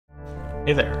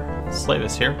Hey there,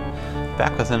 Slavis here,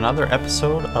 back with another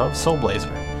episode of Soul Blazer.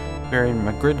 We're in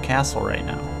Magridd Castle right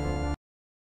now.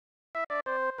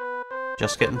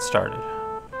 Just getting started.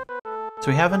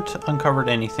 So we haven't uncovered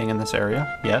anything in this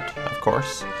area yet, of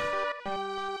course.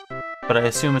 But I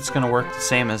assume it's going to work the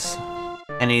same as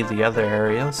any of the other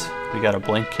areas. We got a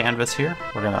blank canvas here.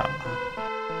 We're going to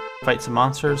fight some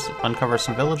monsters, uncover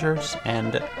some villagers,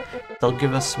 and they'll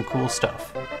give us some cool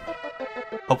stuff.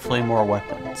 Hopefully more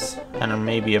weapons, and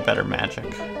maybe a better magic.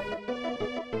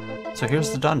 So here's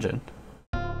the dungeon.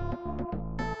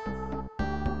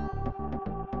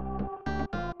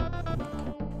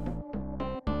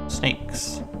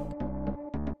 Snakes.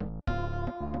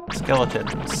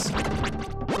 Skeletons.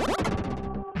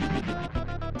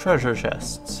 Treasure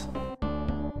chests.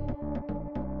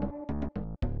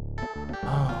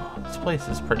 Oh, this place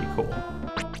is pretty cool.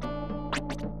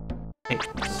 Hey,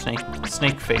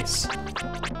 snake face.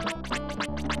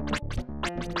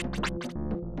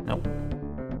 Nope.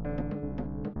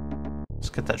 Let's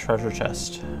get that treasure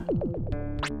chest.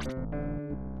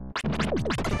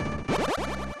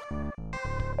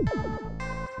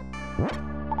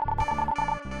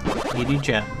 $80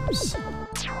 gems.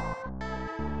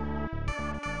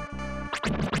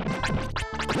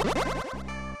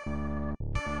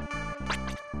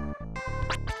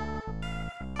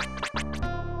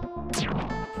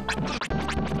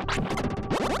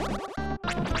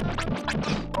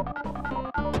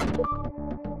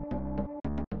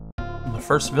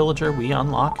 The first villager we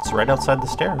unlock is right outside the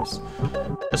stairs.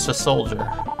 Just a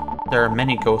soldier. There are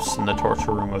many ghosts in the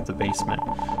torture room of the basement.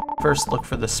 First, look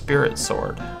for the spirit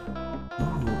sword.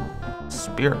 Ooh,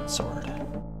 spirit sword.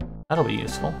 That'll be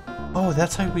useful. Oh,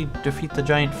 that's how we defeat the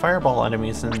giant fireball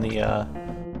enemies in the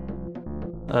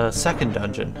second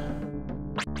dungeon.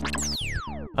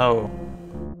 Oh.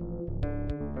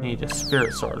 Need a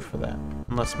spirit sword for that.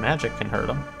 Unless magic can hurt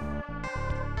them.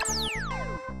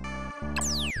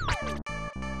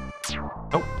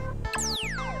 Oh.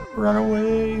 Run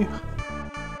away.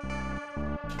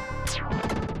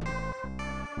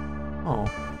 Oh.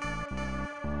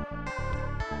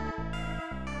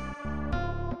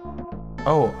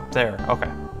 Oh, up there. Okay.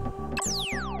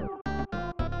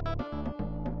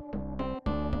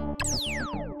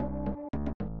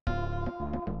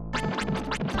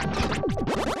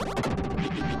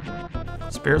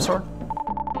 Spirit sword?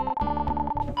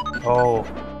 Oh.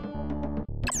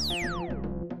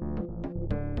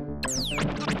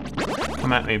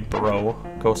 Come at me, bro.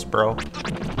 Ghost bro.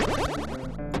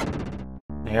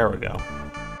 There we go.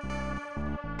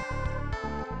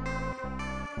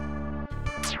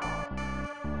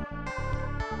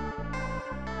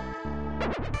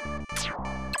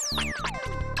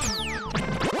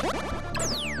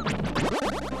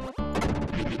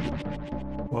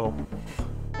 Whoa.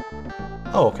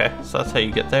 Oh, okay. So that's how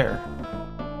you get there.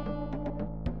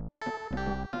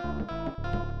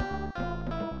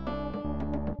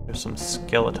 There's some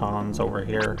skeletons over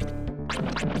here.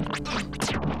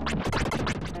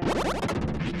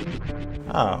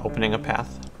 Ah, opening a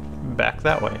path back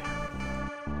that way.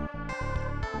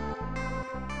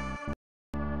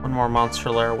 One more monster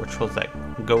lair, which was that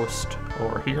ghost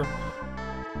over here.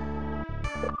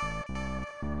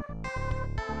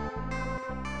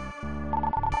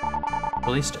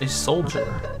 Released a soldier.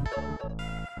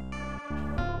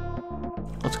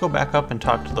 Let's go back up and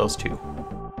talk to those two.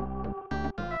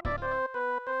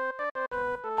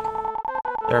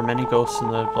 There are many ghosts in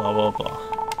the blah blah blah.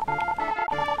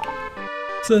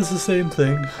 Says the same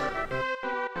thing.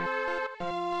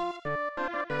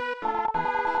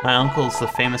 My uncle is the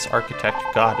famous architect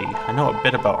Gaudi. I know a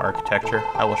bit about architecture.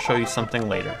 I will show you something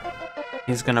later.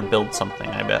 He's gonna build something,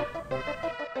 I bet.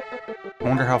 I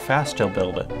wonder how fast he'll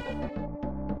build it.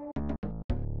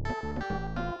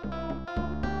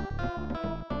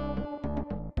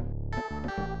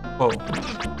 Whoa.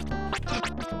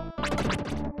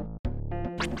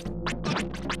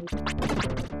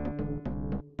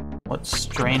 What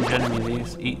strange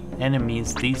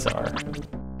enemies these are.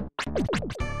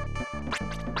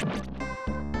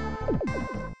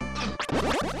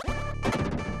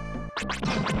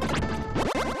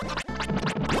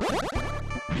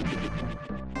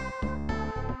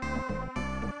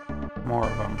 More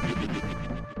of them.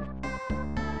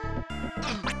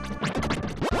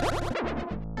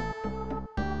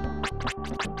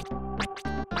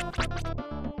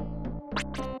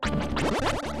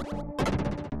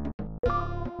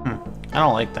 I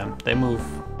don't like them. They move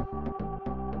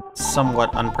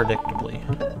somewhat unpredictably.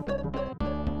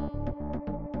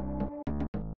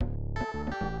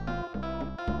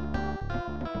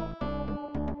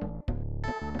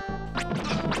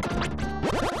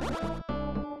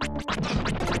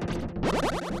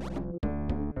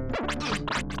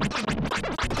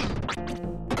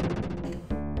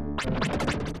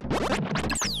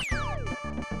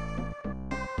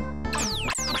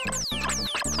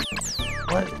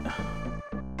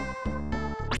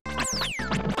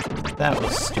 That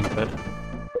was stupid.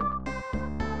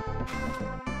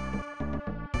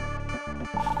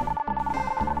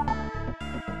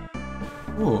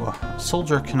 Ooh,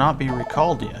 soldier cannot be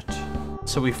recalled yet.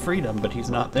 So we freed him, but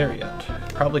he's not there yet.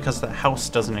 Probably because the house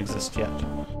doesn't exist yet.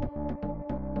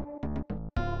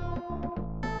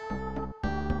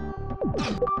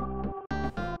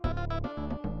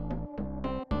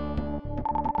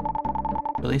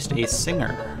 Released a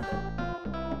singer.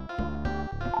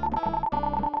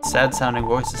 Sad sounding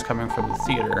voices coming from the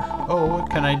theater. Oh, what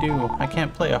can I do? I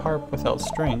can't play a harp without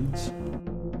strings.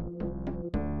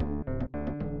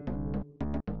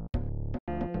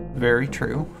 Very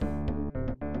true.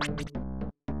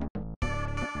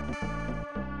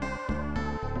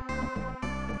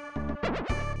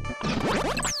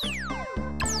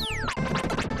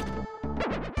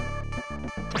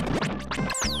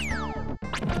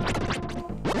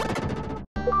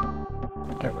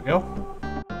 There we go.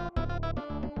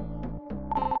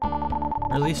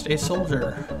 Released a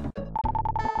soldier.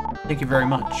 Thank you very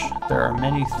much. There are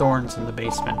many thorns in the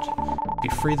basement. If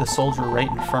you free the soldier right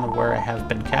in front of where I have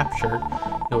been captured,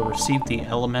 you'll receive the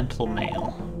elemental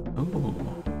mail. Ooh.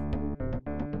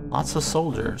 Lots of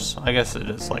soldiers. I guess it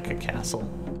is like a castle.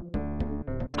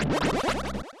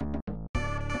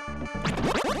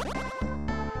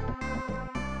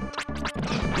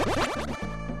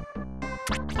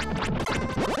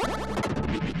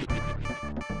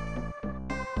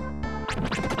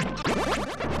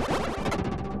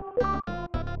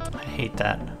 I hate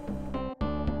that.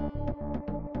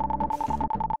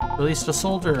 Released a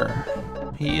soldier.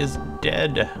 He is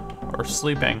dead or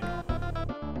sleeping.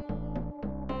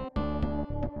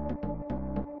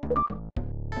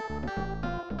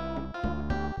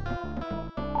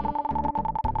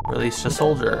 Released a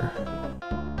soldier.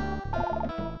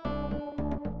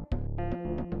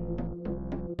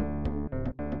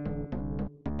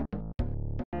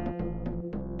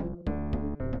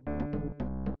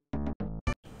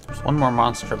 There's one more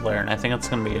monster lair, and I think it's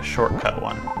going to be a shortcut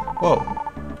one. Whoa.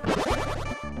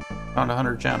 Found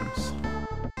 100 gems.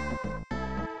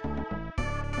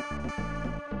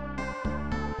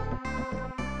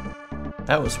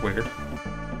 That was weird.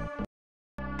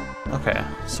 Okay,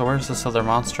 so where's this other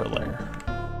monster lair?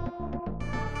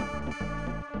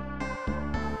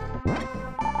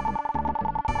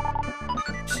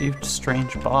 Received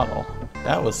strange bottle.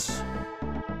 That was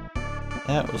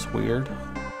weird.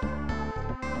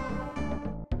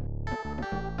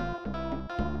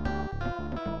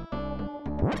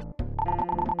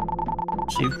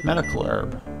 Received medical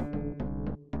herb.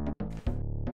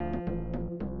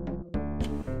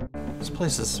 This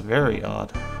place is very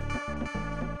odd.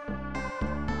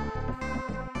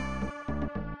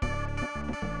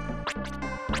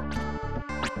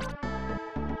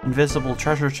 Invisible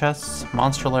treasure chests,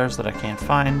 monster lairs that I can't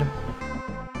find.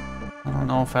 I don't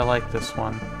know if I like this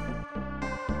one.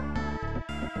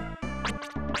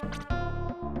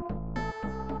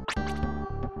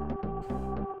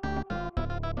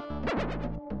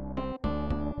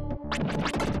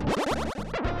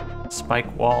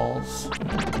 Spike walls.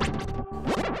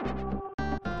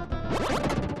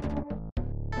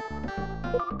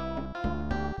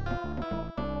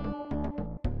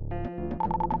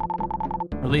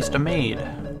 Released a maid.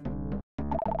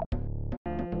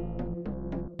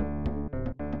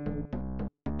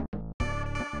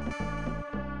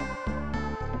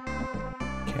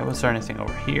 Okay, was there anything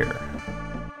over here?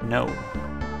 No.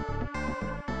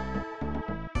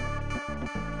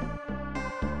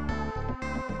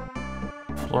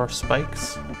 Floor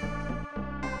spikes.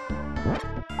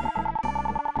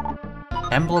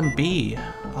 Emblem B.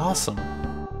 Awesome.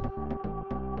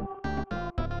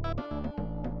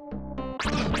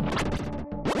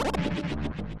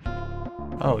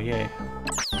 Oh, yay.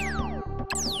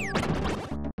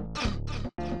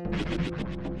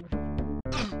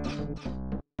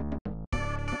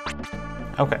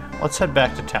 Okay, let's head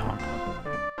back to town.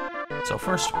 So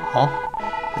first of all,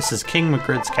 this is King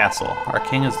Magridd's castle. Our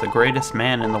king is the greatest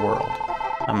man in the world.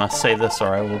 I must say this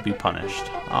or I will be punished.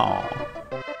 Oh.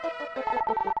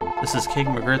 This is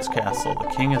King Magridd's castle. The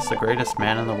king is the greatest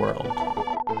man in the world.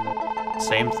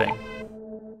 Same thing.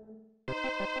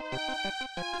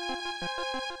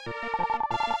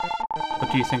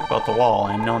 What do you think about the wall?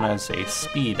 I am known as a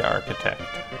speed architect.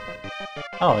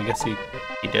 Oh, I guess he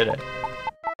did it.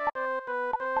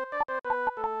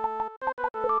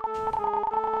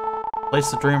 Place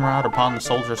the dream rod upon the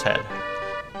soldier's head.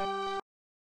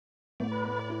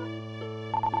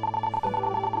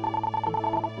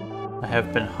 I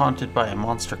have been haunted by a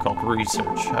monster called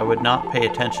research. I would not pay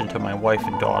attention to my wife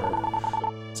and daughter.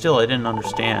 Still, I didn't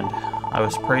understand. I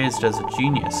was praised as a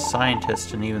genius,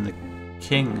 scientist, and even the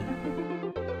king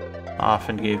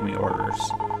often gave me orders.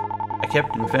 I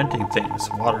kept inventing things,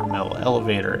 watermill,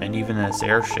 elevator, and even this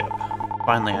airship.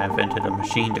 Finally, I invented a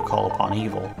machine to call upon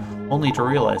evil, only to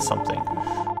realize something.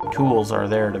 Tools are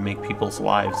there to make people's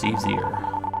lives easier.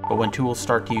 But when tools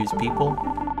start to use people,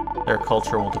 their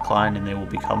culture will decline and they will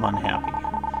become unhappy.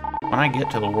 When I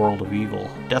get to the world of evil,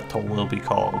 death toll will be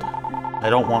called. I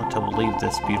don't want to believe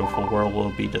this beautiful world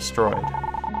will be destroyed.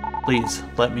 Please,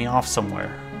 let me off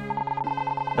somewhere.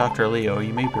 Dr. Leo,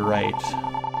 you may be right,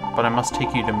 but I must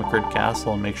take you to Magridd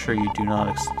Castle and make sure you do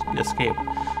not escape.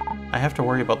 I have to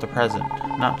worry about the present,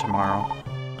 not tomorrow.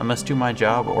 I must do my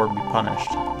job or be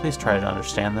punished. Please try to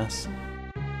understand this.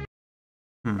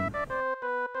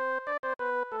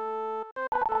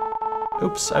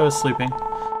 Oops, I was sleeping.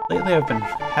 Lately I've been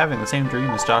having the same dream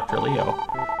as Dr. Leo.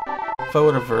 If I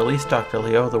would have released Dr.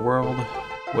 Leo, the world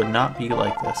would not be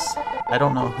like this. I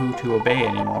don't know who to obey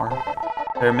anymore.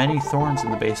 There are many thorns in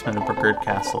the basement of Magridd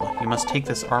Castle. You must take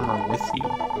this armor with you.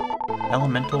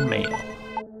 Elemental Mail.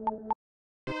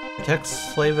 Protect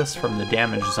Slavis from the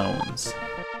damage zones.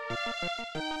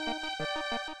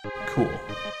 Cool.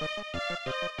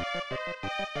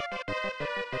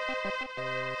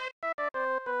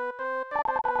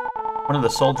 One of the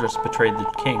soldiers betrayed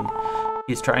the king.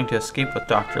 He's trying to escape with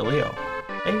Dr. Leo.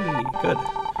 Hey, good.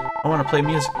 I want to play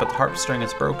music, but the harp string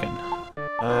is broken.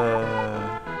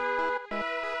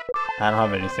 I don't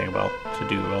have anything to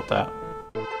do about that.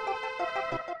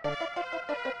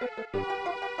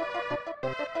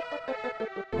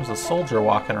 There's a soldier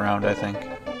walking around, I think.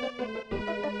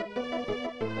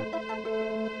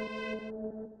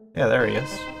 Yeah, there he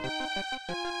is.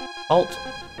 Halt!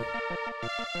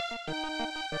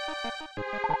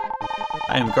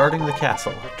 I am guarding the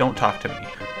castle. Don't talk to me.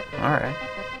 Alright.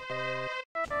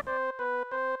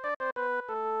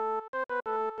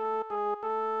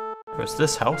 There's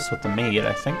this house with the maid,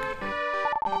 I think.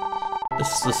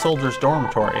 This is the soldiers'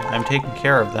 dormitory. I'm taking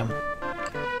care of them.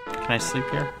 Can I sleep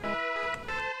here?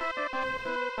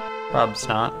 Rob's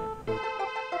not.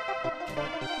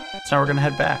 So now we're gonna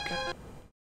head back.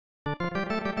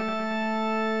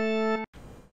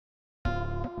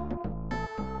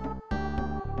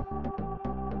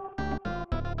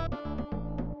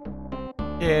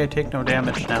 Yay, take no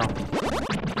damage now.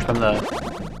 From the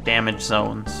damage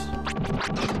zones.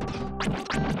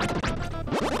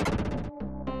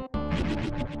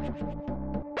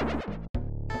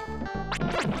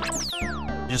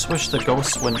 I just wish the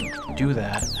ghosts wouldn't do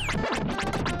that.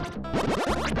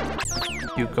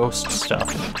 Do ghost stuff.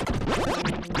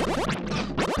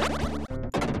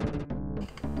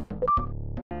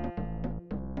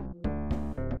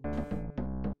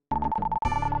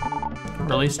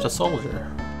 Released a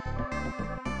soldier.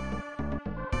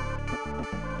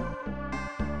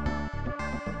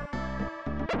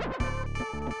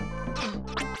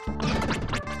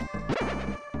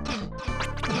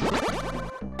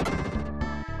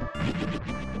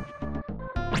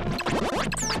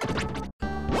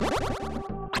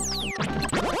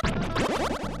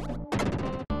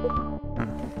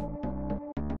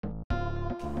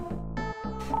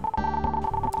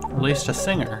 Released a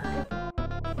singer.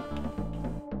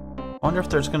 I wonder if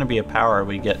there's going to be a power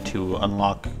we get to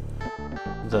unlock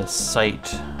the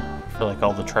site for like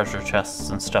all the treasure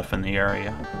chests and stuff in the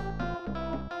area.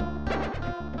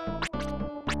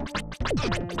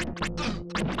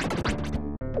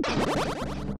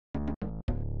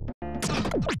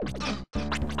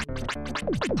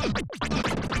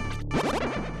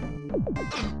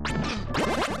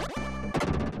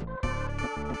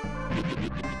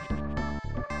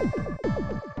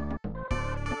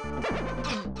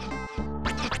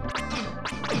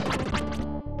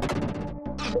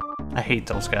 I hate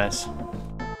those guys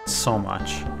so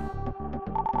much.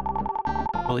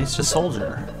 Released a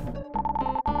soldier.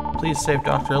 Please save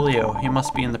Dr. Leo. He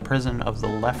must be in the prison of the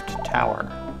left tower.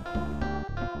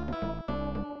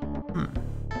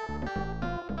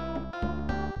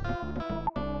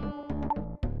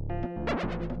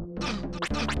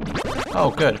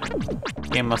 Oh, good.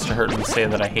 Game must have heard me say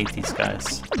that I hate these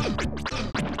guys.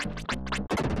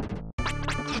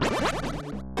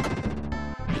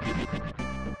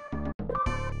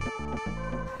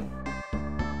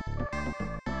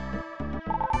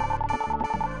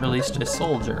 Released a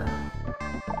soldier.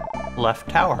 Left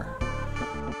tower.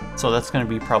 So that's going to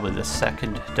be probably the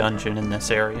second dungeon in this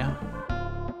area.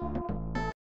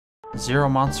 0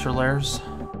 monster lairs.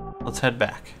 Let's head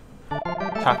back.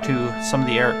 Talk to some of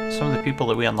the people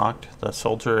that we unlocked. The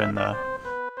soldier in the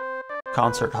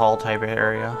concert hall type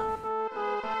area.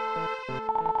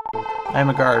 I am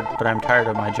a guard, but I'm tired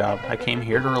of my job. I came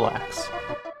here to relax.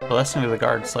 Listening to the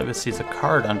guard, Slavis sees a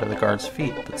card under the guard's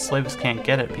feet, but Slavis can't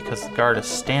get it because the guard is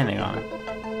standing on it.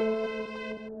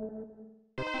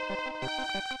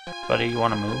 Buddy, you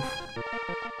want to move?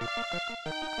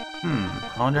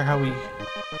 I wonder how we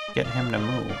get him to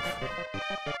move.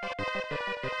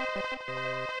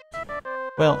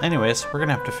 Well, anyways, we're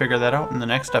gonna have to figure that out in the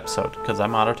next episode, because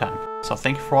I'm out of time. So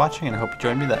thank you for watching, and I hope you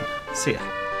join me then. See ya.